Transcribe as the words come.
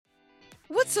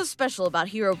What's so special about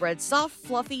Hero Bread's soft,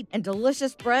 fluffy, and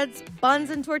delicious breads, buns,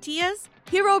 and tortillas?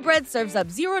 Hero Bread serves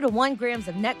up 0 to 1 grams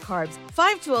of net carbs,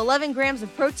 5 to 11 grams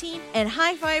of protein, and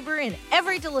high fiber in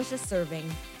every delicious serving.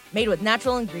 Made with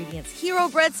natural ingredients, Hero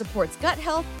Bread supports gut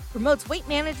health, promotes weight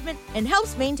management, and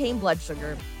helps maintain blood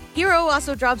sugar. Hero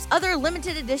also drops other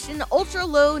limited edition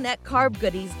ultra-low net carb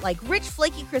goodies like rich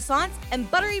flaky croissants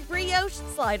and buttery brioche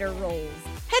slider rolls.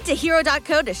 Head to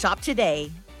hero.co to shop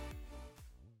today.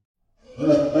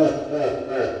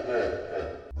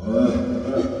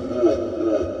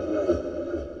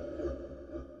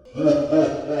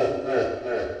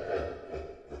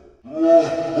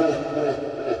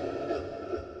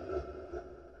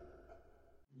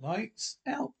 Lights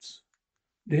out.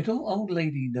 Little Old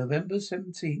Lady, November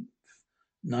 17th,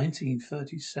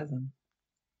 1937.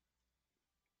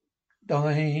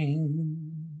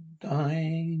 Dying,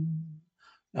 dying,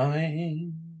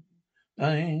 dying,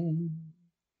 dying.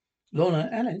 Lorna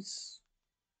Alice.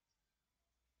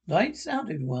 Lights out,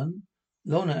 everyone.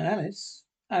 Lorna Alice.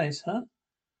 Alice, huh?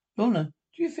 Lorna,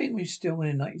 do you think we're still in the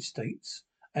United States?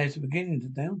 Alice is beginning to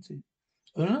doubt it.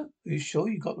 Lorna, are you sure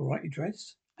you got the right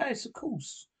address? Alice, of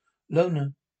course.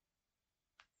 Lorna,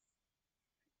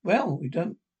 well, we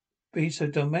don't be so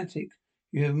dramatic.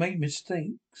 You have made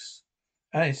mistakes.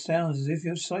 Alice, sounds as if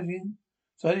you're starting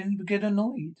to get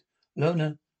annoyed.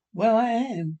 Lorna, well, I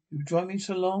am. You've driven me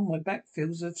so long, my back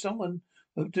feels as if someone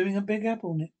were doing a big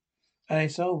apple on it.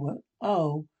 Alice,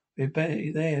 we're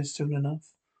better there soon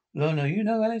enough. Lorna, you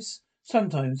know, Alice,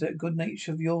 sometimes that good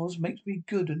nature of yours makes me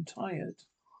good and tired.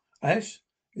 Alice,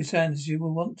 it sounds as you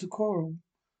will want to quarrel.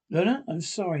 Lorna, I'm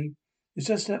sorry. It's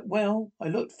just that, well, I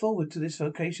looked forward to this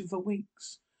vacation for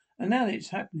weeks. And now that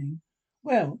it's happening,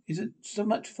 well, is it so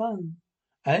much fun?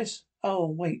 Alice, oh,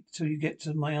 wait till you get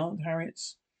to my Aunt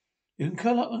Harriet's. You can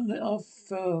curl up on our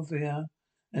furvia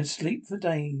and sleep for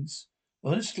days.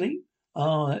 Want to sleep?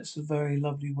 Oh, that's a very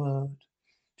lovely word.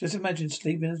 Just imagine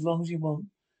sleeping as long as you want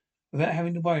without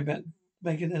having to worry about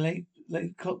making a late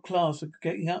class or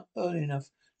getting up early enough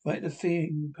to write the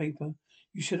feeling paper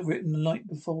you should have written the night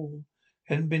before.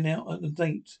 Hadn't been out on a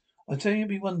date. I tell you, it'd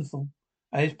be wonderful.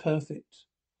 It's perfect.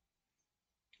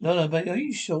 Lola, but are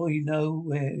you sure you know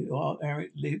where Aunt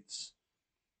Harriet lives?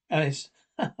 Alice,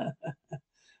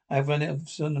 I've run out of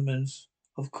synonyms.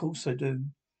 Of course I do.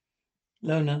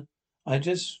 Lona, I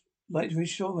just like to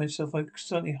reassure myself. I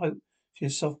certainly hope she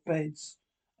has soft beds.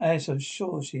 Alice, I'm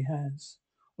sure she has.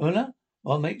 Lona,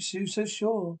 what makes you so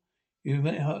sure? You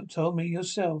told me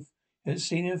yourself you hadn't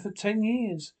seen her for 10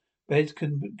 years. Beds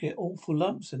can get awful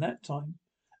lumps in that time.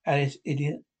 Alice,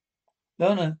 idiot.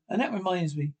 Lona, and that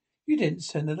reminds me, you didn't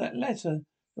send her that letter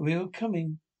that we were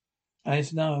coming.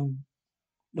 Alice, no.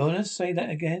 Lorna, say that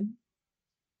again.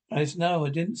 Alice, no,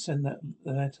 I didn't send the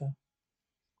letter.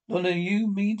 Lorna,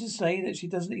 you mean to say that she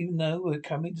doesn't even know we're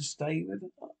coming to stay with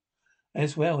her?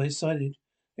 As well, I decided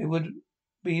it would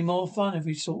be more fun if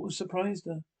we sort of surprised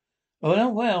her. Lorna,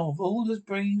 well, of all the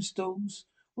brainstorms,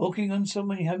 walking on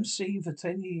someone you haven't seen for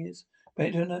 10 years,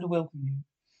 better know to welcome you.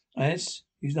 Alice,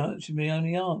 she's my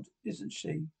only aunt, isn't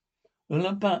she?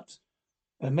 Lorna, but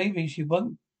maybe she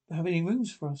won't have any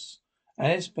rooms for us.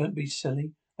 Alice, don't be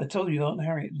silly. I told you Aunt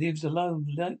Harriet lives alone,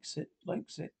 likes it.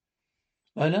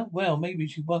 Lona, well, maybe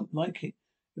she won't like it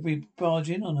if we barge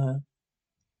in on her.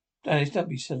 Alice, don't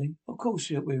be silly. Of course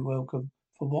she'll be welcome.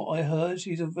 From what I heard,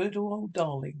 she's a little old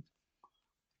darling.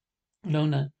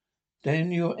 Lona,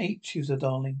 then you're 8, she was a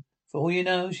darling. For all you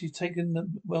know, she's taken the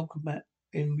welcome mat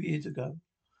in years ago.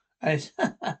 Alice,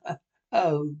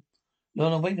 oh.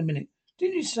 Lona, wait a minute.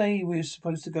 Didn't you say we were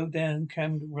supposed to go down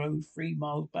Camden Road 3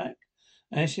 miles back?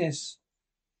 Alice, yes.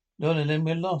 Lona, then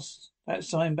we're lost. That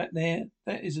sign back there,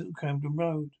 that isn't Camden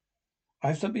Road.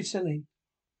 I don't be silly.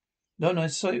 Lona, I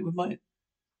saw it with my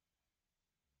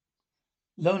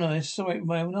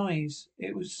own eyes.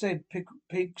 It was said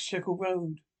Pig Sheckle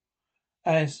Road.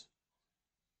 Alice,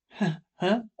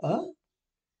 huh? Oh,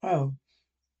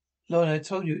 Lona, I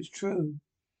told you it's true.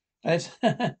 Alice,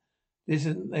 there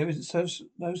isn't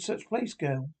no such place,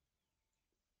 girl.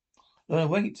 Lona,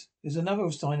 wait. There's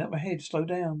another sign up ahead. Slow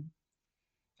down.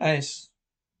 Alice,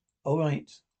 all right.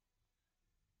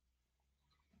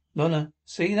 Lona,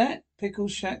 see that? Pickle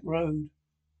Shack Road.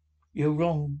 You're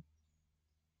wrong.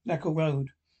 Knackle Road.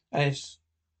 Alice,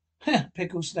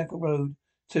 Pickle Snackle Road.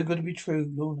 Too good to be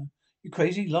true, Lorna. You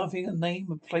crazy? Laughing at the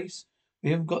name of place?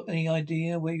 We haven't got any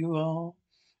idea where you are.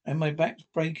 And my back's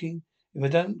breaking. If I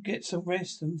don't get some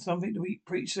rest and something to eat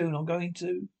pretty soon, I'm going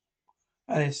to.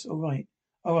 Alice, all right.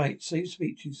 All right, save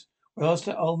speeches. We'll ask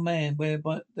that old man there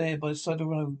by the side of the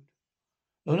road.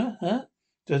 Lorna, huh?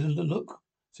 Doesn't look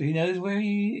so he knows where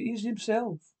he is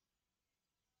himself.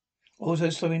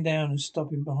 Also slowing down and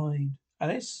stopping behind.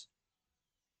 Alice?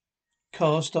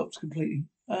 Car stops completely.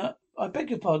 I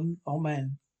beg your pardon, old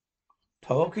man.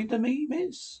 Talking to me,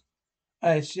 miss?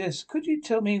 Alice, yes. Could you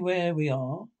tell me where we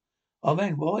are? Oh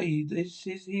man, why,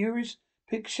 here is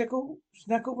Pickshackle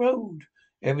Snackle Road.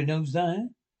 Everyone knows that.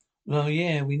 Well,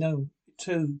 yeah, we know it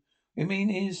too. We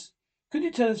mean could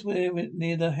you tell us where we're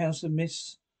near the house of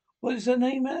Miss, what is her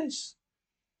name, Alice?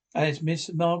 Alice,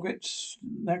 Miss Margaret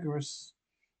Snaggerus.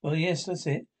 Well, yes, that's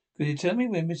it. Could you tell me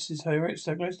where Mrs. Harriet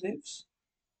Snaggerus lives?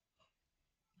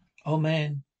 Oh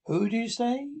man, who do you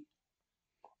say?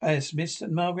 Alice, Miss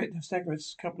Margaret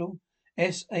Snaggerus, capital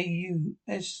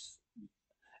Saugus.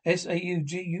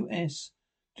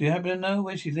 Do you happen to know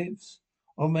where she lives?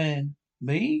 Oh man,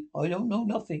 me? I don't know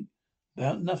nothing.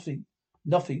 About nothing.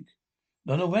 Nothing.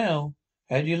 Not a well.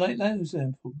 How do you like those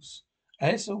apples?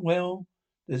 Alice, well,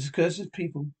 there's cursed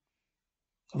people.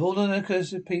 Of all of the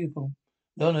cursed people,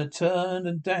 Lorna turned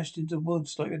and dashed into the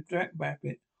woods like a jack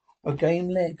rabbit, a game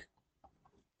leg.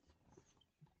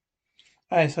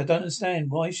 Alice, I don't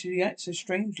understand why she acts so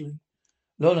strangely.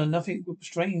 Lorna, nothing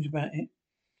strange about it.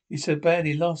 He's so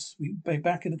badly lost. We've been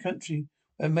back in the country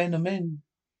where men are men.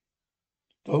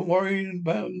 Don't worry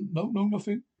about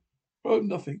nothing. Oh,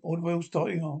 nothing. All the wheels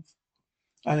starting off.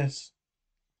 Alice,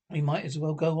 we might as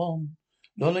well go on.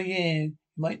 Lorna, yeah, you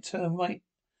might turn right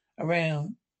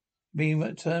around.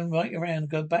 Turn right around and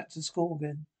go back to school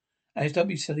again. Alice, don't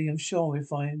be silly. I'm sure we'll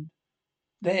find.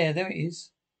 There it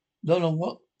is. Lorna,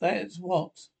 what? That's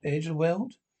what? The edge of the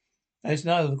world? Alice,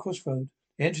 no, the crossroad.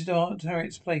 The entrance to Aunt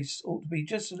Harriet's place ought to be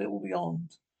just a little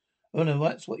beyond. Oh no,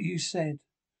 that's what you say.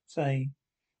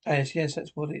 Alice, yes,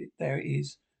 there it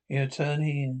is. Here, turn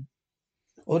here.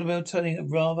 Automobile turning at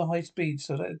rather high speed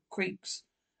so that it creaks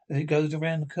as it goes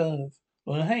around the curve.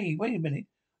 Lorna, hey, wait a minute.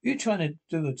 Are you trying to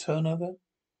do a turnover?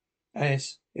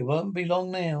 Alice, it won't be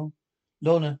long now.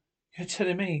 Lorna, you're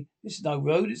telling me this is no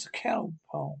road, it's a cow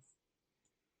path.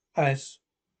 Alice,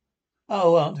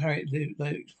 oh, Aunt Harriet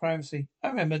likes privacy. I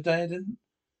remember Dad and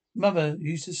Mother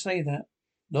used to say that.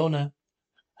 Lorna,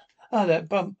 that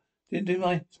bump didn't do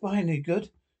my spine any good.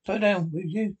 Slow down, will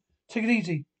you? Take it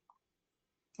easy.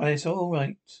 Alice, all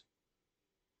right.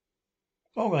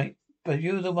 All right. But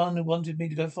you're the one who wanted me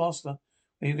to go faster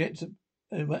when you get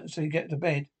so you get to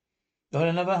bed. Got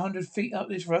another 100 feet up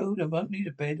this road. I won't need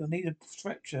a bed. I need a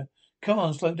stretcher. Come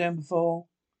on, slow down before.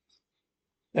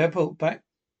 The airport back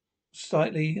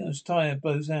slightly as tire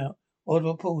blows out.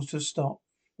 Audible pulls to a stop.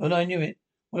 And I knew it.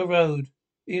 What a road.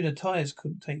 Even the tires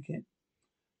couldn't take it.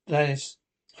 Gladys,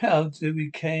 how do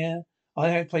we care? I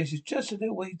have places just a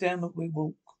little way down that we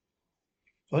walk.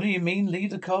 What do you mean,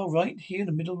 leave the car right here in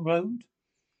the middle of the road?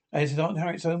 It's Aunt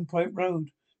Harriet's own private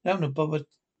road. No one will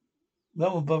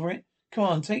bother it. Come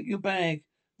on, take your bag.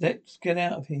 Let's get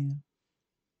out of here.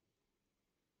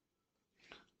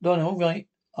 Donna, all right.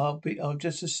 I'm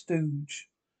just a stooge.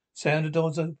 Sound of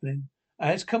doors opening.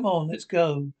 Alice, come on, let's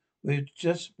go. We're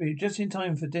just in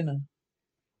time for dinner.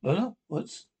 Donna,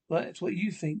 that's what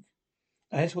you think.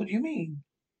 Alice, what do you mean?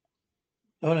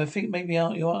 Donna, I think maybe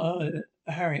Aunt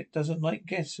Harriet doesn't like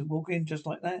guests who walk in just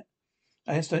like that.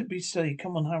 Alice, don't be silly.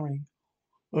 Come on, hurry.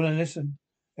 Donna, listen.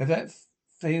 If that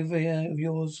favor of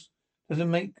yours doesn't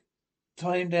make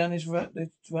time down this road,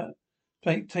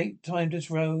 take time this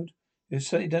road. You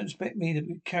certainly don't expect me to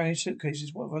be carrying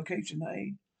suitcases. What vocation,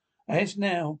 eh? Alice,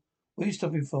 now, what are you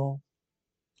stopping for?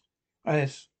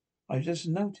 Alice, I just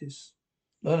noticed.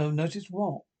 No, noticed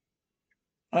what?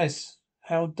 Alice,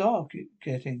 how dark it's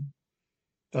getting.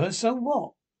 Donna, so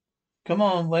what? Come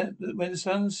on, when the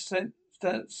sun starts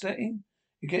setting,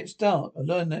 it gets dark. I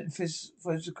learned that in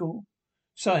physical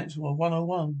science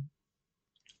 101.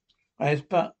 Alice,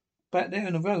 but back there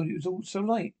on the road, it was all so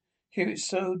light. Here it's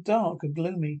so dark and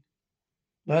gloomy.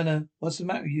 Lorna, what's the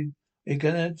matter with you? Are you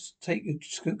going to take your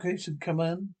suitcase and come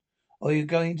on? Or are you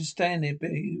going to stand there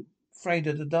being afraid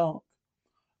of the dark?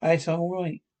 Alice, I'm all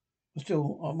right.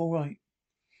 I'm all right.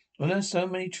 Well, there's so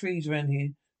many trees around here.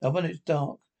 Now when it's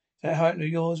dark. That heart of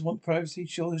yours want privacy?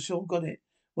 Sure got it.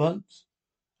 Once.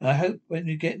 And I hope when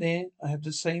you get there, I have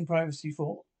the same privacy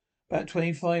for about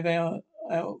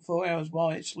 4 hours while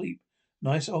I sleep.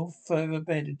 Nice old further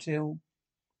bed until...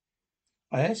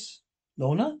 Alice?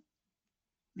 Lorna?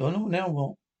 Lorna, now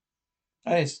what?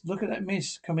 Alice, look at that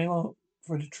mist coming up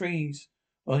through the trees.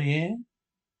 Oh, yeah?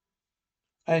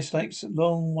 Alice likes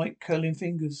long, white, curling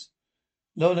fingers.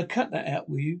 Lorna, cut that out,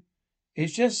 will you?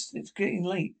 It's getting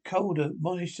late. Colder,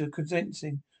 moisture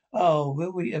condensing. Oh,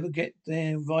 will we ever get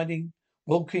there riding,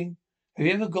 walking? Have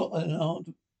you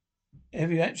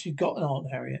actually got an aunt,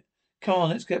 Harriet? Come on,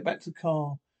 let's get back to the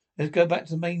car. Let's go back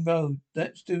to the main road.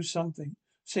 Let's do something.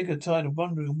 sick and tired of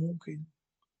wandering and walking.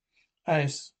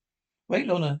 Alice. Wait,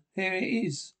 Lorna. Here it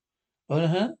is. Lorna,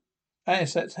 huh?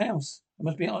 Alice, that's the house. It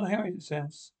must be Aunt Harriet's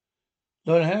house.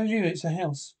 Lorna, how are you? It's a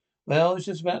house. Well, it's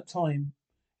just about time.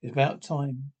 It's about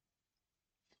time.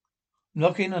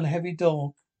 Knocking on a heavy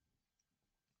door.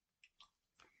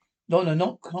 Lorna,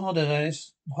 knock harder,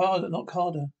 Alice. Harder, knock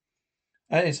harder.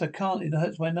 Alice, I can't. It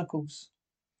hurts my knuckles.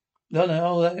 Lorna,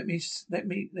 oh, let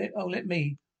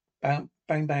me. Bang,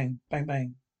 bang, bang, bang,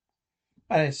 bang.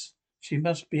 Alice, she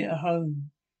must be at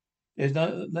home. There's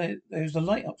a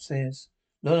light upstairs.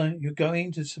 Lorna, you're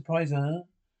going to surprise her?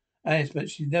 Alice, but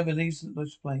she never leaves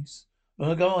this place.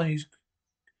 Lorna, go on.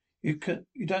 You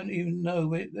don't even know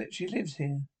that she lives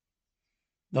here.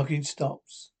 Knocking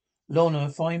stops. Lorna, a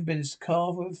fine business,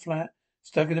 carved with a flat,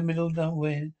 stuck in the middle of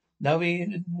nowhere. Nobody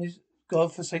in his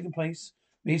God-forsaken place.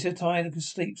 Me so tired I could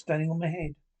sleep standing on my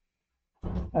head.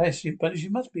 Alice, but she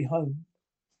must be home.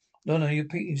 Lorna, you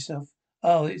repeat yourself.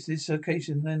 Oh, it's this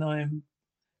occasion. Then I am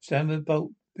standing with a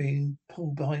bolt being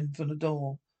pulled behind from the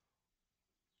door.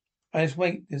 Alice,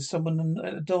 wait. There's someone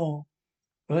at the door.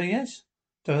 Oh, yes?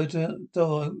 The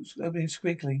door opening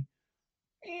squeakily.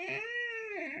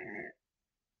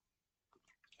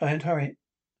 Aunt Harriet.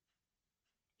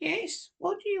 Yes?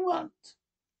 What do you want?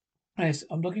 Yes,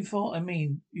 I'm looking for,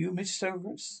 you, Miss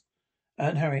Severus?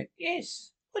 Aunt Harriet.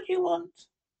 Yes. What do you want?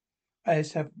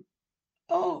 Alice have.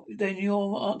 Oh, then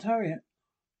you're Aunt Harriet.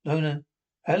 Lorna.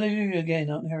 Hallelujah again,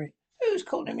 Aunt Harriet. Who's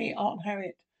calling me Aunt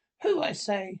Harriet? Who, I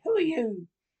say? Who are you?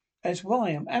 Alice, why,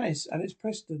 I'm Alice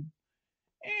Preston.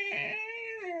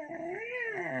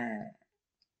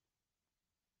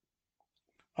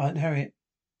 Aunt Harriet.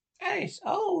 Alice,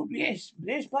 oh, yes,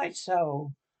 bless my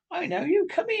soul. I know you.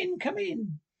 Come in, come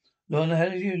in. Lorna,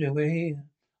 hallelujah, we're here.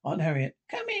 Aunt Harriet.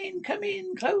 Come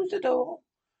in, close the door.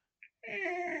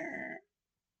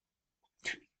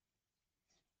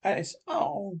 Alice,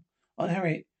 oh. Aunt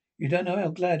Harriet, you don't know how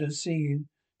glad I see you.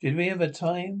 Did we have a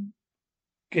time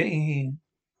getting here?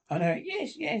 Aunt Harriet,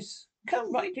 yes, yes.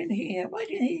 Come right in here, right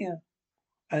in here.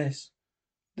 Alice,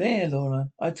 there,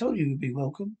 Lorna. I told you you'd be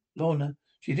welcome. Lorna,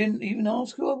 she didn't even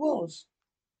ask who I was.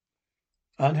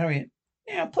 Aunt Harriet,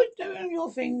 now put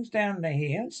your things down there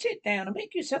here and sit down and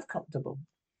make yourself comfortable.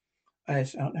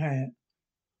 Alice, Aunt Harriet.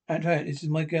 Aunt Harriet, this is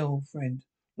my girlfriend,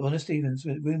 Lorna Stevens.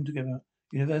 We went room together.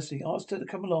 University. Asked her to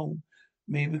come along.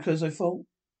 Me because I thought.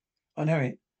 Aunt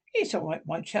Harriet. It's all right,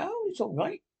 my child. It's all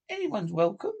right. Anyone's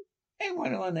welcome.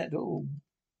 Anyone on that door.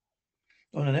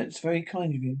 Lorna, that's very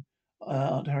kind of you,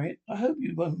 Aunt Harriet. I hope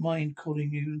you won't mind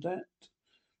calling you that.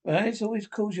 But Alice always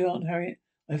calls you Aunt Harriet.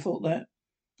 I thought that.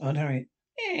 Aunt Harriet.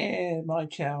 Yeah, my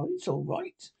child. It's all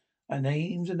right. A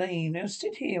name's a name. Now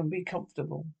sit here and be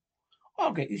comfortable.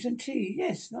 I'll get you some tea.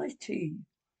 Yes, nice tea.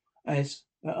 Alice.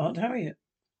 Aunt Harriet.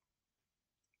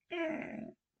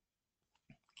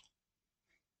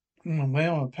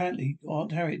 Well, apparently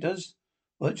Aunt Harriet does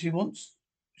what she wants.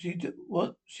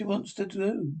 What she wants to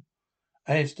do.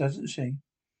 Alice, doesn't she?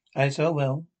 Alice, oh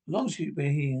well, as long as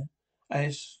we're here.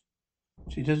 Alice,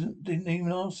 she didn't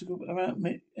even ask about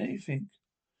anything.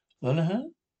 Lorna, huh?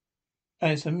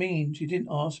 Alice, she didn't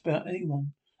ask about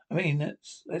anyone.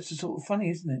 That's the sort of funny,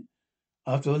 isn't it?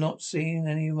 After not seeing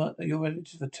any of your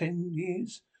relatives for 10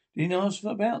 years, didn't ask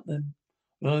about them.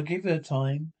 Well, give her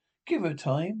time. Give her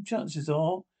time. Chances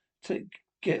are to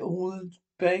get all the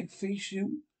bag fish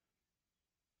you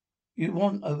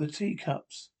want over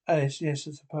teacups. Alice, yes,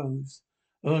 I suppose.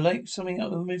 Well, like something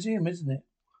out of a museum, isn't it?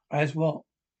 As what?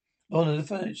 Oh, the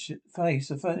furnishings.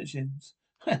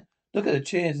 Look at the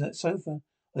chairs and that sofa. Are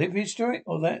they prehistoric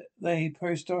or that they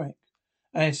prehistoric?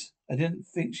 Alice, I didn't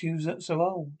think she was so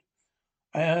old.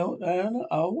 Old?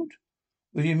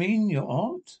 What do you mean, your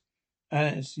aunt?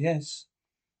 Alice, yes.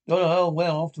 Oh,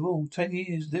 well, after all, 10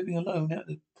 years living alone at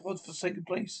the God-forsaken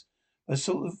place. I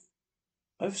sort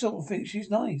of think she's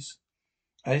nice.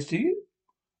 Alice, do you?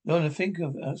 No, think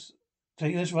of us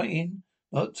taking us right in,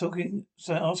 not talking,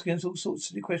 so asking us all sorts of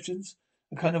silly questions.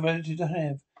 A kind of relative to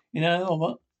have. You know, or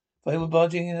what? If they were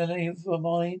budging in the name of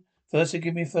mine, first they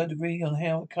give me a third degree on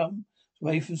how I come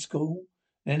away from school.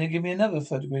 Then they give me another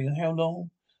third degree on how long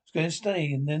I was going to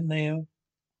stay. And then they're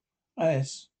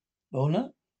Alice.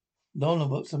 Lorna? Lorna,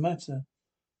 what's the matter?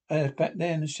 Alice, back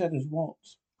there in the shadows, what?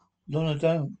 Lorna,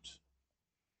 don't.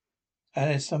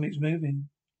 Alice, something's moving.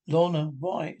 Lorna,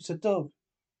 why? It's a dog.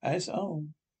 Alice, oh.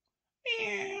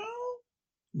 Meow.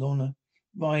 Lorna,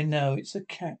 why no, it's a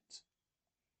cat.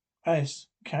 Alice,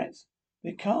 cat?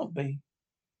 It can't be.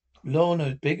 Lorna,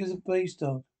 as big as a police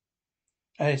dog.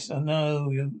 Alice, I know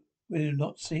we're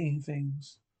not seeing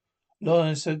things.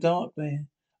 Lorna, it's so dark there.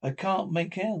 I can't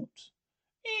make out.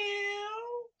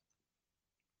 Meow.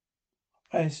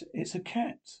 Alice, it's a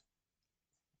cat.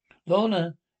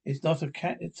 Lorna, it's not a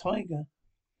cat, it's a tiger.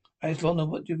 Alice, Lorna,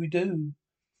 what do we do?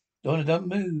 Lorna, don't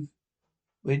move.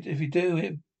 If you do,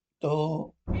 it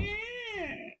door.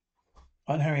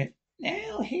 Aunt Harriet,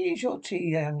 now here's your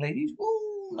tea, young ladies.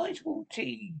 Ooh, nice warm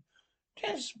tea.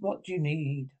 Just what you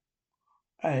need.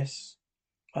 Alice,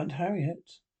 Aunt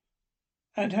Harriet.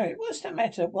 Aunt Harriet, what's the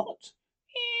matter? What?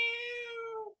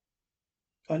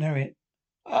 Aunt Harriet,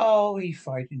 oh, he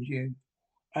frightened you.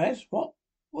 Alice, what?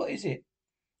 What is it?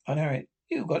 Aunt Harriet,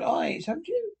 you've got eyes, haven't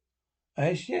you?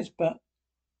 Alice, yes, but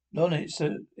Lorna, it's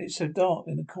so dark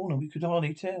in the corner we could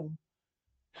hardly tell.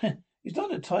 It's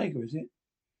not a tiger, is it?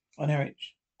 Aunt Harriet,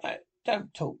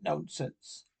 don't talk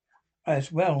nonsense.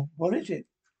 Alice, well, what is it?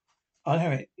 Aunt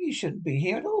Harriet, he shouldn't be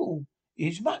here at all.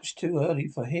 It's much too early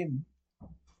for him.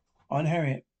 Aunt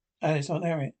Harriet, Alice, Aunt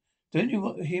Harriet, don't you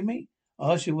want to hear me?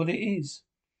 I ask you what it is.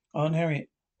 Aunt Harriet,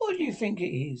 what do you think it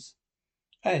is?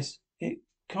 Alice, it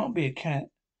can't be a cat.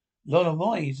 Lorna,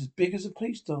 why? He's as big as a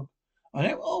police dog. I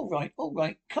know. All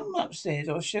right. Come upstairs.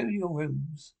 I'll show you your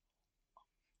rooms.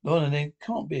 Lorna, there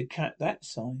can't be a cat that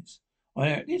size. I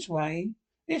know. This way.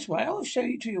 I'll show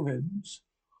you to your rooms.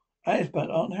 Alice,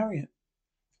 but Aunt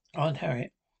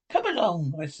Harriet, come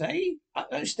along, I say,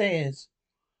 up those stairs.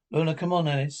 Lorna, come on,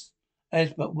 Alice.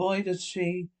 Alice, but why does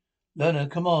she? Lorna,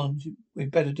 come on.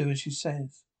 We'd better do as she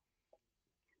says.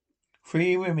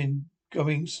 Three women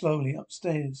going slowly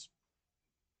upstairs.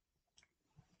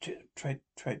 Tread.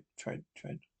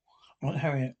 Aunt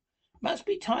Harriet, must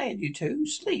be tired, you two.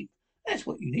 Sleep. That's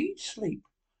what you need. Sleep.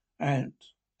 And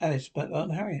Alice, but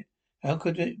Aunt Harriet, how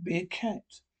could it be a cat?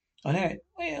 Aunt Harriet,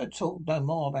 we'll talk no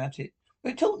more about it.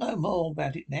 We'll talk no more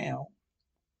about it now.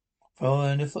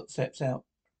 Following the footsteps out.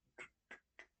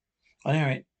 Aunt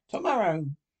Harriet, tomorrow.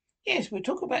 Yes, we'll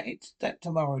talk about that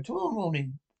tomorrow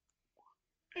morning.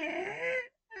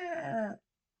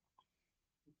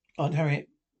 Aunt Harriet,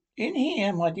 in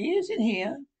here, my dears, in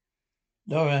here.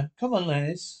 Laura, come on,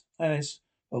 Alice.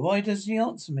 But why doesn't he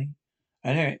answer me?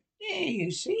 Aunt Harriet, there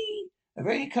you see. A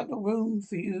very comfortable room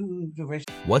for you to rest.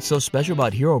 What's so special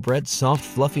about Hero Bread's soft,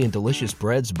 fluffy, and delicious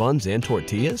breads, buns, and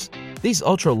tortillas? These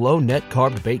ultra-low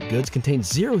net-carb baked goods contain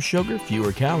zero sugar,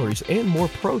 fewer calories, and more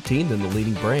protein than the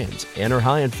leading brands, and are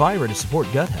high in fiber to support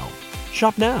gut health.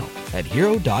 Shop now at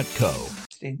hero.co.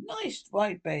 Nice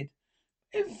white bed.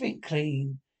 Everything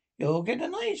clean. You'll get a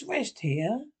nice rest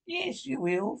here. Yes, you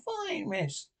will. Fine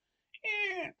rest.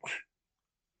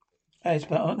 Alice,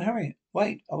 but Aunt Harriet,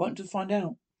 wait, I want to find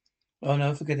out. Oh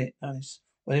no, forget it, Alice.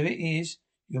 Whatever it is,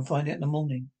 you can find out in the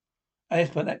morning.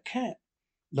 Alice, but that cat.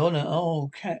 Lorna,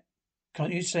 oh, cat.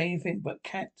 Can't you say anything but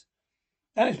cat?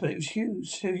 Alice, but it was huge,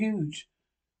 so huge.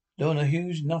 Lorna,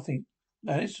 huge, nothing.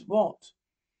 Alice, what?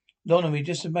 Lorna, we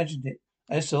just imagined it.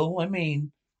 That's all I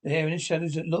mean. There in the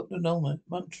shadows that looked enormous,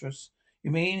 monstrous.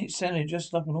 You mean it sounded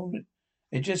just like an ordinary...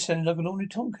 It just sounded like an ordinary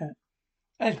tomcat.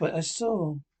 Alice, but I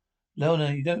saw.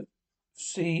 Lorna, you don't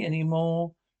see any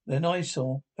more than I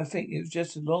saw. I think it was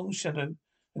just a long shadow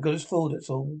that got us forward, that's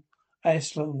all.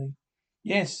 Alice, slowly.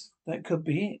 Yes, that could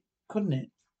be it, couldn't it?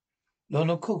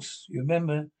 Lorna, of course. You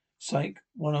remember Psych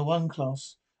 101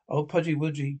 class. Old Pudgy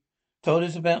Wudgy told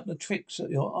us about the tricks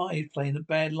that your eyes play in the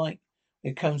bad light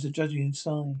when it comes to judging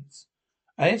signs.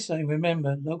 Alice, I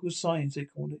remember. Local signs, they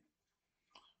called it.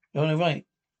 Lorna, right.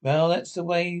 Well, that's the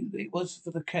way it was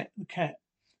for the cat.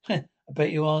 I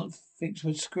bet your aunt thinks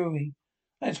we're screwy.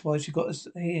 That's why she got us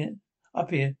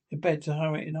up here in bed to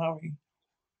hurry.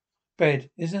 Bed,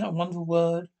 isn't that a wonderful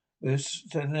word? We're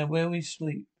sitting there where we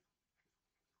sleep.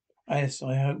 Yes,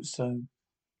 I hope so.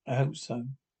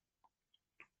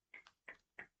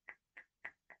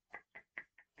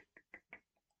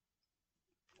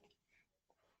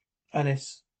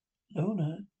 Alice,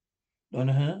 Lorna,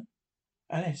 huh?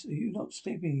 Alice, are you not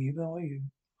sleeping either, are you?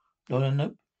 Lorna,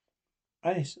 nope.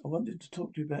 Alice, I wanted to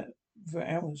talk to you about for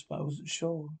hours, but I wasn't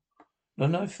sure.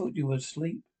 Lorna, I thought you were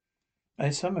asleep.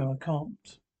 Alice, somehow I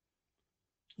can't.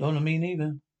 Lorna, me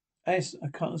neither. Alice, I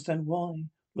can't understand why.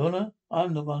 Lorna,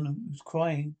 I'm the one who was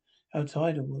crying how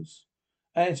tired I was.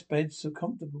 Alice, bed's so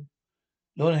comfortable.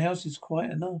 Lorna, house is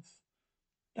quiet enough.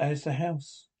 Alice, the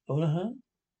house. Lorna, huh?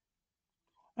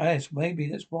 Alice, maybe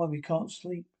that's why we can't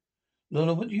sleep.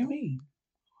 Lorna, what do you mean?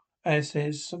 Alice,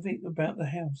 there's something about the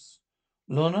house.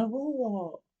 Lorna,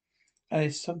 what?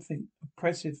 Alice, something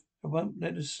oppressive. It won't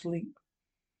let us sleep.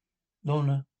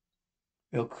 Lorna,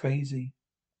 you're crazy.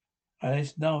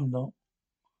 Alice, no, I'm not.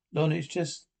 Lorna, it's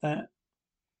just that.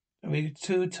 We're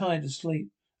too tired to sleep.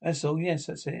 That's all. Yes,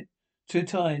 that's it. Too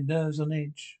tired, nerves on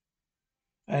edge.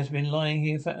 I've been lying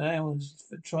here for hours,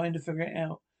 trying to figure it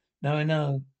out. Now I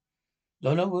know.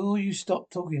 Lorna, will you stop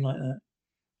talking like that?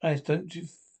 Alice, don't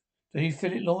you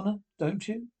feel it, Lorna? Don't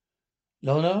you?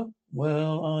 Lorna?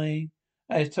 Well,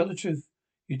 Alice, tell the truth.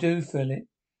 You do feel it.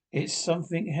 It's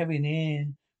something heavy in the air,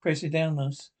 pressing down on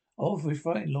us. Awfully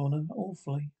frightened, Lorna.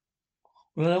 Awfully.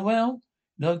 Well,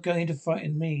 not going to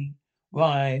frighten me.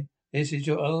 Why, this is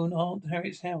your own Aunt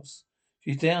Harriet's house.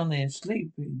 She's down there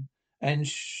sleeping, and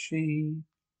she...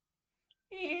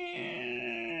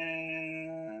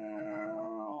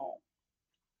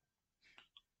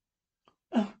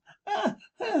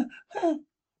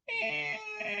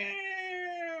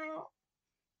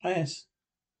 Yes,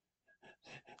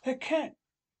 that cat.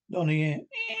 Lorna, yeah.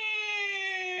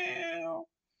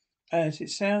 Yes, it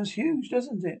sounds huge,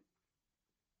 doesn't it?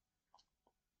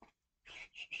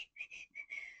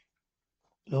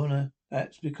 Lorna,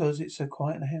 that's because it's so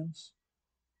quiet in the house.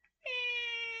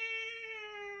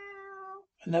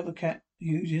 Another cat,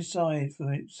 huge inside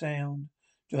for its sound,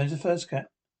 joins the first cat.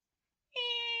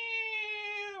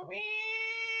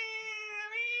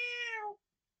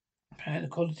 Apparently,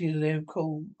 the quality of their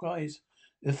call cries.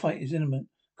 The fight is imminent.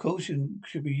 Caution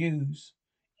should be used.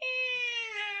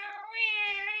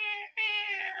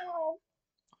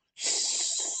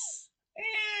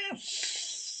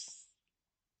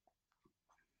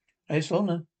 Hey,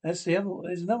 Lorna, that's the other.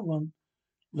 There's another one.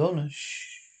 Lorna,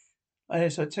 shh.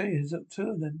 Yes, I tell you, there's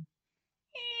two of them.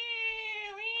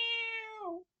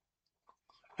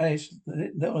 Alice,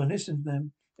 Lorna, listen to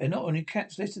them. They're not only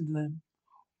cats, listen to them.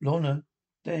 Lorna,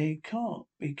 they can't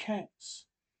be cats.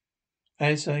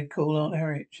 Alice, I call Aunt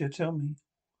Harriet. She'll tell me.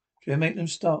 She'll make them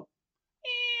stop.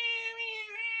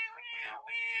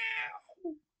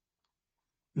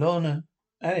 Lorna,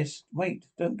 Alice, wait.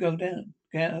 Don't go down.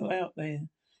 Get out there,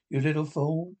 you little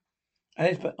fool.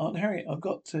 Alice, but Aunt Harriet, I've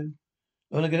got to.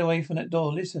 Lorna, get away from that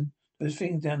door. Listen. Those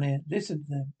things down there. Listen to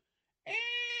them.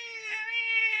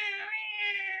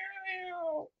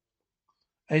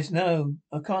 Alice, no.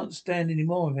 I can't stand any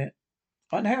more of it.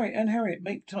 Aunt Harriet,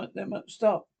 make them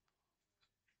stop.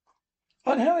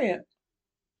 Aunt Harriet!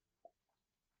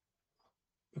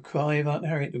 The cry of Aunt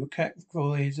Harriet, the cat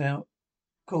cries out,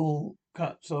 cool,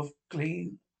 cuts off,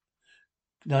 clean,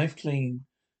 knife clean.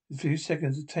 A few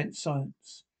seconds of tense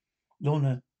silence.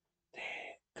 Lorna,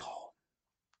 they're gone.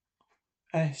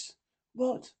 Alice,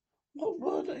 what? What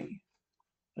were they?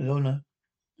 Lorna,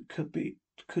 could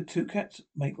two cats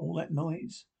make all that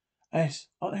noise? Alice,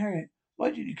 Aunt Harriet, why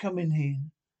did you come in here?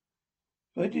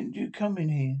 Why didn't you come in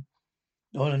here?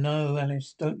 Lorna, no,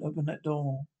 Alice, don't open that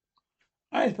door.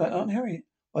 Alice, but Aunt Harriet,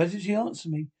 why doesn't she answer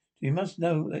me? She must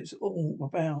know what it's all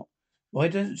about. Why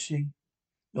doesn't she?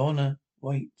 Lorna,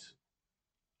 wait.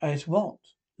 Alice, what?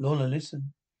 Lorna,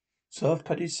 listen. Soft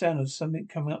patty sound of something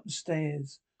coming up the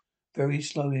stairs, very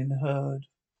slowly and heard.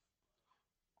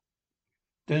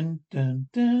 Dun dun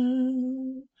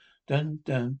dun, dun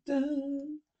dun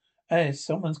dun. Alice,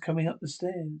 someone's coming up the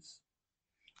stairs.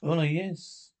 Lorna,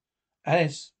 yes.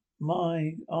 Alice,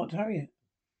 my Aunt Harriet.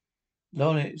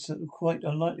 Lorna, it's quite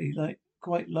unlikely,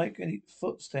 quite like any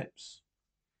footsteps.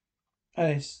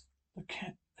 Alice, the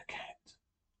cat.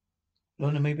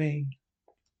 Lorna, maybe.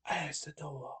 Alice, the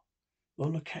door.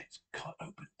 Lorna, cats can't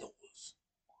open doors.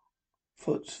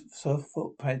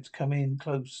 Footpads come in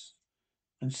close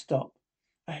and stop.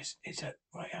 Alice, it's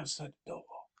right outside the door.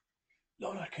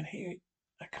 Lorna, I can hear it.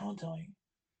 Can't I?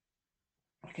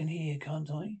 I can hear, can't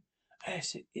I?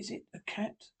 Alice, is it a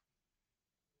cat?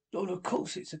 Lorna, of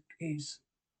course it is.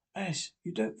 Alice,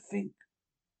 you don't think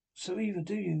so either,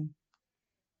 do you?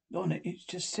 Lorna, it's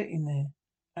just sitting there.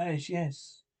 Alice,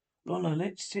 yes. Lorna,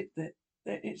 let's sit there.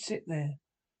 Let it sit there.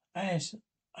 Alice,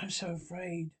 I'm so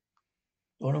afraid.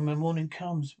 Lorna, when morning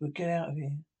comes, we'll get out of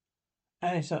here.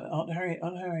 Alice, Aunt Harriet,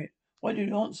 why do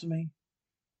you answer me?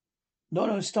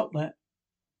 Lorna, stop that.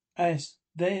 Alice,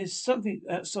 there's something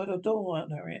outside our door,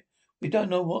 Aunt Harriet. We don't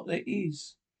know what it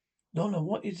is. Lorna,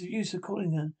 what is the use of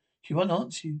calling her? She won't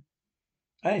answer you.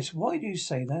 Alice, why do you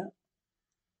say that?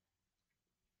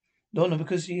 Lorna,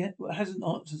 because she hasn't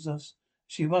answered us.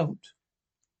 She won't.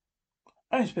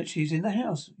 Alice, but she's in the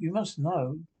house. You must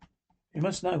know.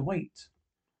 Wait.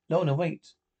 Lorna, wait.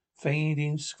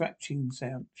 Fading, scratching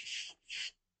sound.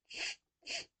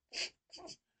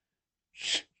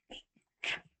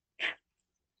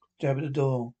 Jab at the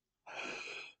door.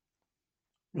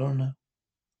 Lorna,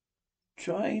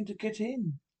 trying to get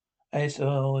in. Alice,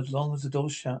 oh, as long as the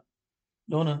door's shut.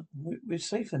 Lorna, we're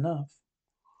safe enough.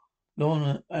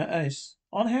 Lorna, Alice,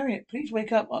 Aunt Harriet, please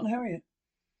wake up, Aunt Harriet.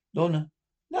 Lorna,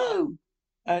 no.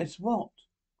 Alice, what?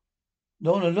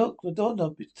 Lorna, look, the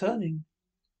doorknob is turning.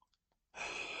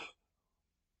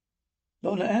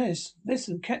 Lorna, Alice,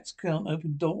 listen, cats can't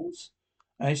open doors.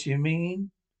 Alice, you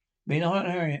mean Aunt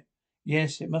Harriet?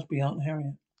 Yes, it must be Aunt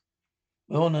Harriet.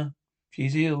 Lorna,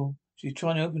 she's ill. She's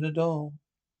trying to open the door.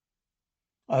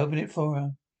 I open it for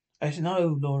her. I said,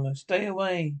 no, Lorna, stay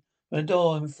away from the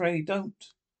door. I'm afraid. Don't.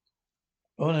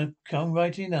 Lorna, come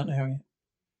right in, Aunt Harriet.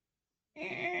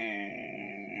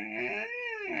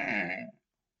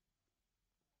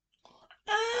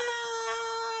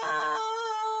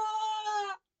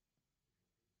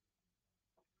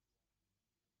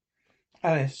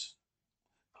 Alice,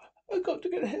 I've got to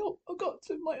get help. I've got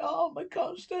to my arm. I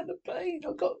can't stand the pain.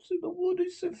 I've got to. The wood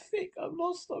is so thick. I'm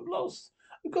lost. I'm lost.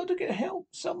 I've got to get help.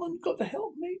 Someone got to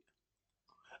help me.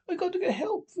 I've got to get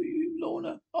help for you,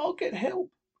 Lorna. I'll get help.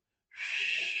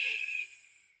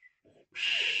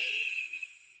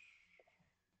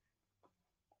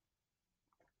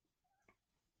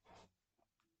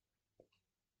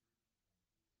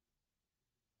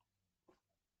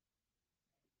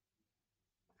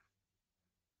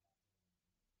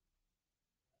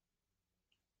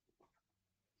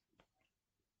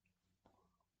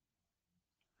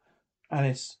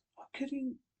 Alice,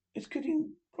 it's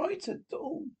getting brighter,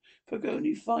 dawn. If I could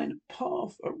only find a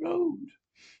path, a road.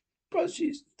 But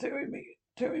she's tearing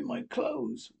my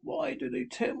clothes. Why do they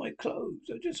tear my clothes?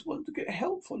 I just want to get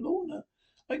help for Lorna.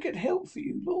 I get help for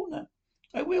you, Lorna.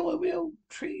 I will.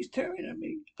 Trees tearing at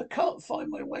me. I can't find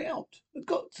my way out. I've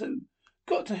got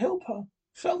to help her.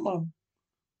 Someone.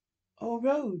 Oh,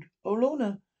 road. Oh,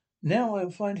 Lorna. Now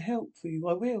I'll find help for you.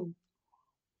 I will.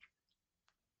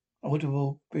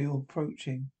 Audible Bill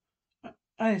approaching.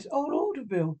 Alice, oh,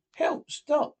 Audible. Help,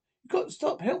 stop. You've got to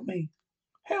stop. Help me.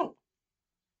 Help.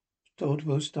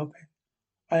 Audible, stop it.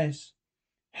 Alice,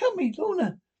 help me,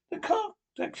 Lorna.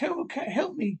 That terrible cat,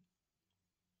 help me.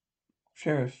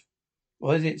 Sheriff,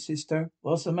 what is it, sister?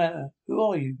 What's the matter? Who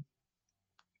are you?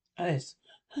 Alice,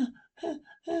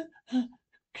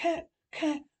 cat,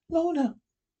 Lorna.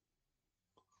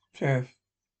 Sheriff,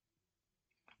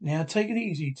 now take it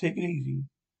easy.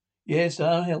 Yes,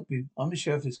 I'll help you. I'm the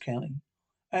sheriff of this county.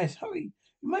 Alice, hurry.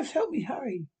 You must help me,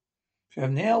 hurry.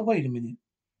 Sheriff, now wait a minute.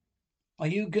 Are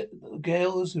you the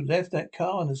girls who left that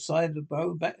car on the side of the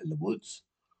road back in the woods?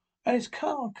 Alice,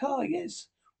 car, yes.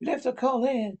 We left our car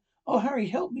there. Oh, Harry,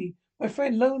 help me. My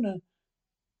friend Lorna.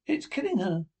 It's killing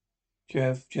her.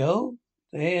 Sheriff Joe,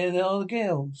 there are the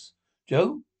girls.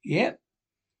 Joe? Yep.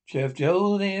 Sheriff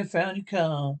Joe, there found your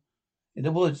car in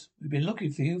the woods. We've been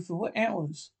looking for you for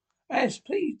hours. Alice,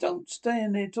 please don't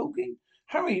stand there talking.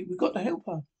 Hurry, we've got to help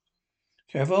her.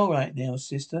 Sheriff, all right now,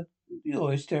 sister.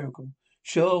 You're hysterical.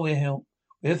 Sure, we'll help.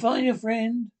 We'll find your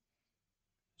friend.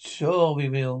 Sure we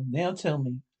will. Now tell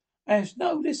me. Alice,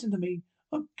 no, listen to me.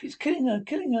 It's killing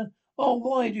her. Oh,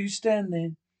 why do you stand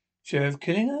there? Sheriff,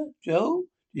 killing her? Joe,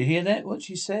 do you hear that, what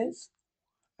she says?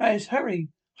 Alice, hurry.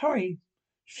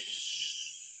 Shh.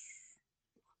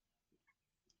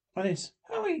 Alice,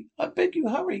 hurry. I beg you,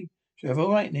 hurry. Sheriff,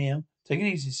 all right now. Take it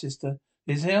easy, sister.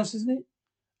 This house, isn't it?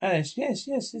 Alice, yes,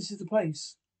 this is the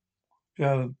place.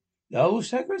 Joe, the old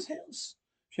Sagra's house?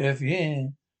 Sheriff, yeah.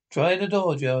 Try the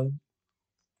door, Joe.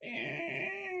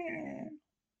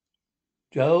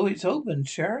 Joe, it's open,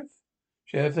 Sheriff.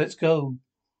 Sheriff, let's go.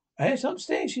 Alice,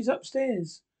 upstairs. She's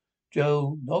upstairs.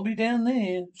 Joe, nobody down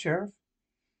there, Sheriff.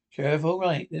 Sheriff, all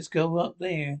right. Let's go up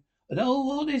there. I don't know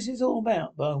what this is all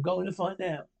about, but I'm going to find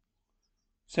out.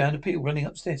 Sound of people running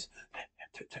upstairs.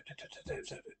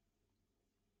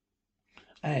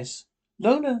 Alice,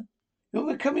 Lorna,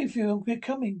 we're coming for you. We're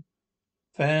coming.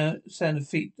 Sound of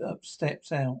feet up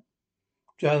steps out.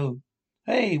 Joe,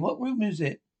 hey, what room is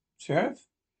it? Sheriff?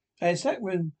 Hey, it's that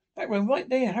room right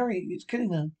there, hurry, it's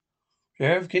killing her.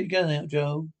 Sheriff, keep going out,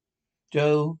 Joe.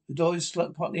 Joe, the door is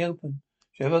partly open.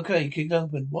 Sheriff, okay, keep it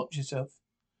open, watch yourself.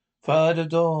 Fire the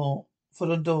door,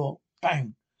 foot on door,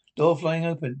 bang, door flying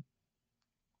open.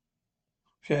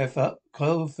 Sheriff up,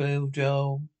 Cloverfield,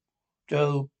 Joe,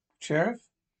 Sheriff,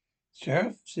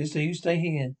 sister, you stay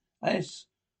here. Alice,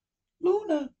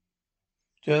 Lorna.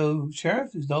 Joe,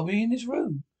 Sheriff, there's nobody in this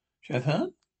room. Sheriff, huh?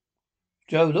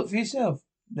 Joe, look for yourself.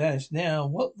 Alice, now,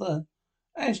 what the?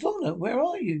 Alice, Lorna, where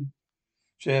are you?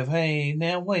 Sheriff, hey,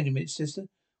 now, wait a minute, sister.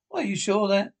 Are you sure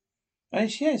that?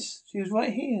 Alice, yes, she was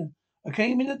right here. I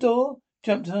came in the door,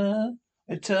 jumped her.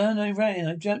 I turned, I ran,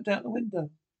 I jumped out the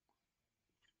window.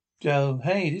 Joe,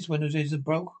 hey, this window isn't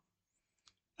broke.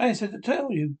 Alice, I had to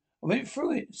tell you. I went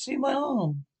through it. See my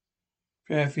arm.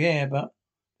 Sheriff, yeah, but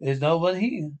there's no one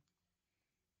here.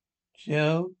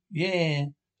 Joe, yeah,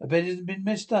 the bed has been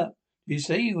messed up. Did you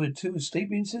say you were two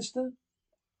sleeping, sister?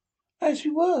 As we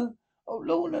were. Oh,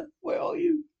 Lorna, where are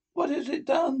you? What has it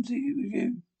done to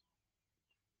you?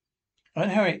 Aunt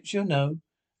Harriet, she'll know.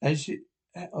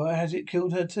 Or has it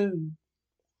killed her too?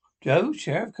 Joe,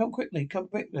 Sheriff, come quickly. Come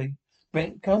quick,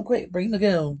 bring the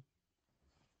girl.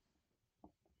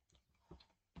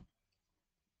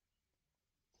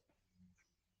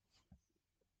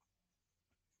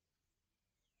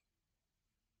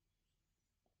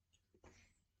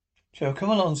 Joe, come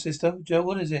along, sister. Joe,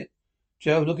 what is it?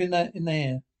 Joe, look in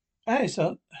there. Alice,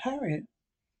 Harriet.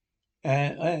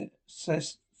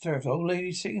 Says Sheriff, old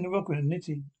lady sitting in the rocker and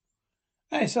knitting.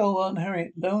 Alice, Aunt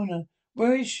Harriet, Lorna,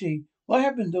 where is she? What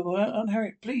happened to Aunt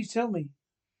Harriet? Please tell me.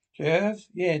 Sheriff,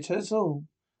 yeah, tell us all.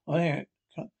 Aunt Harriet,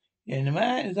 yeah, no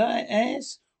matter that I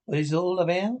ask what it's all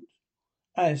about.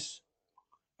 Alice,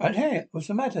 Aunt Harriet, what's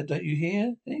the matter? Don't you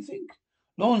hear anything?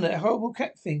 Lorna, that horrible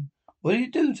cat thing. What did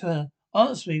it do to her?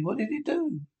 Answer me, what did it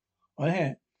do? Aunt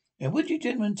Harriet, and would you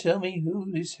gentlemen tell me who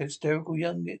this hysterical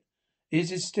young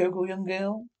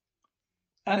girl?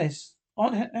 Alice,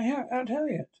 Aunt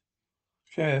Harriet.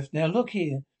 Sheriff, now look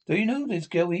here. Do you know who this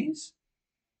girl is?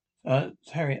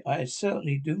 Harriet, I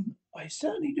certainly do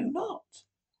not.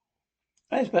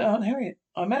 Alice, but Aunt Harriet,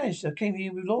 I came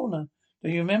here with Lorna. Do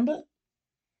you remember?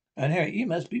 Aunt Harriet, you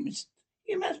must be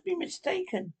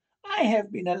mistaken. I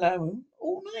have been alone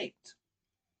all night.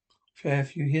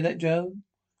 Sheriff, you hear that, Joe?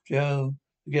 Joe,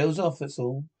 the girl's off, that's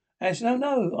all. Alice,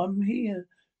 no, I'm here.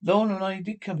 Lorna and I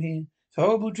did come here. It's a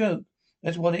horrible joke.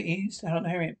 That's what it is. Aunt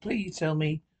Harriet, please tell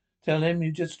them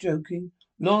you're just joking.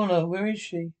 Lorna, where is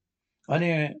she? Aunt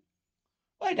Harriet,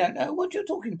 I don't know what you're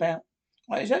talking about.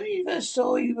 I only ever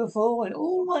saw you before in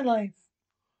all my life.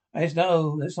 Alice,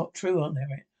 no, that's not true, Aunt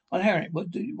Harriet. Aunt Harriet, why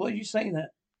did you say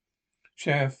that?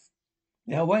 Sheriff,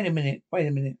 now wait a minute.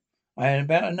 I had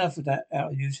about enough of that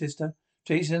out of you, sister.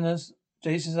 Jason's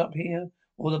up here,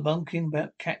 all the bunking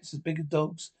about cats as big as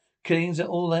dogs, killings and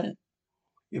all that.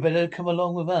 You better come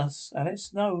along with us,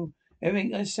 Alice. No,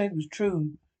 everything I said was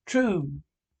true. True.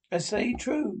 I say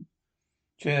true.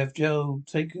 Sheriff, Joe,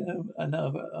 take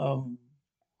another,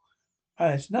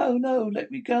 Alice, no,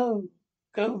 let me go.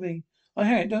 Go with me.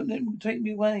 Don't let them take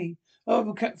me away.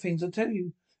 Horrible cat things, I tell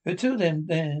you. There are two of them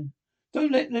there.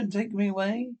 Don't let them take me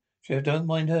away. Sheriff, don't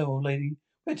mind her, old lady.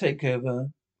 We'll take care of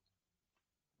her.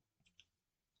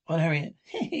 Aunt Harriet,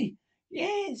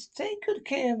 yes, take good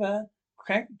care of her.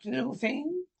 Cracked little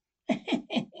thing.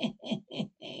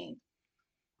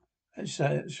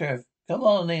 Sheriff, come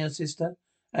on there, sister.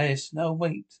 Alice, no,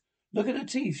 wait. Look at her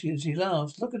teeth. She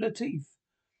laughs. Look at her teeth.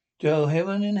 Joe,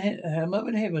 her mother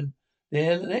in heaven.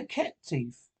 They're cat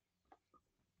teeth.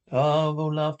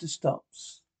 Horrible laughter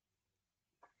stops.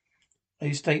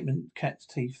 A statement, cat's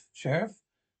teeth. Sheriff,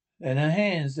 and her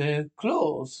hands, they're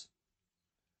claws.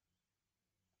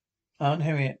 Aunt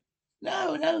Harriet,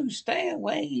 no, stay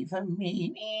away from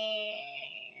me.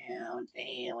 Meow,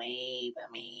 stay away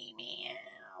from me.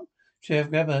 Meow.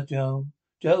 Sheriff, grab her, Joe.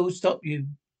 Joe, stop you.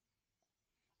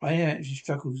 Aunt Harriet, she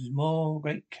struggles with more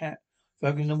great cat,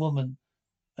 struggling a woman.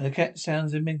 And the cat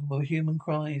sounds mingled with human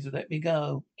cries. Let me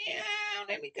go. Meow,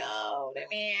 let me go. Let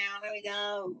me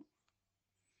go.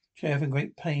 Sheriff in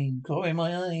great pain. Claw in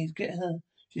my eyes. Get her.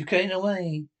 She's getting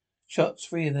away. Shots,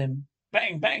 3 of them.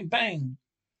 Bang, bang, bang.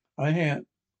 I hear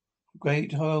a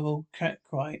great horrible cat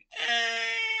cry.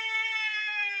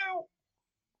 Ow!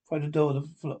 By the door,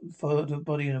 the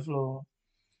body on the floor.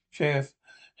 Sheriff,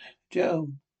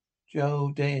 Joe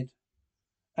dead.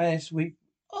 Alice weep.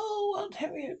 Oh, Aunt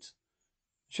Harriet.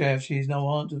 Sheriff, she's no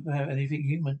aunt to have anything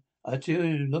human. I tell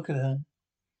you, look at her.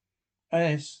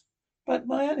 Alice, but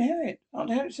my Aunt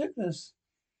Harriet sickness.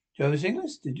 Joe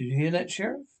Sickness, did you hear that,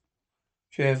 Sheriff?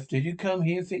 Sheriff, did you come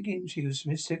here thinking she was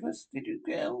Miss Sickness? Did you,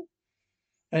 girl?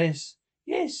 Alice,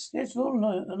 yes,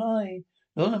 Lorna and I.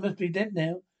 Lorna must be dead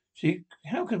now.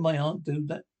 How could my aunt do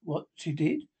that, what she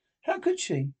did? How could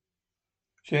she?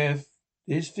 Sheriff,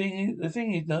 the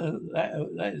thing is, no,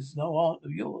 that is no aunt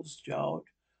of yours, child.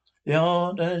 The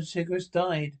aunt and Sickness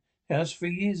died house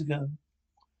 3 years ago.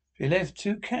 She left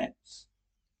 2 cats.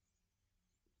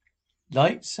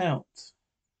 Lights out.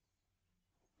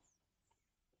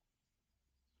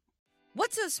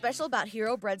 What's so special about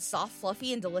Hero Bread's soft,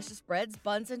 fluffy, and delicious breads,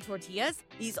 buns, and tortillas?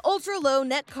 These ultra-low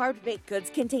net-carb baked goods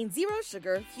contain 0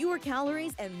 sugar, fewer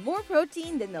calories, and more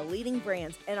protein than the leading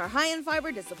brands, and are high in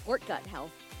fiber to support gut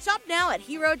health. Shop now at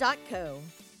Hero.co.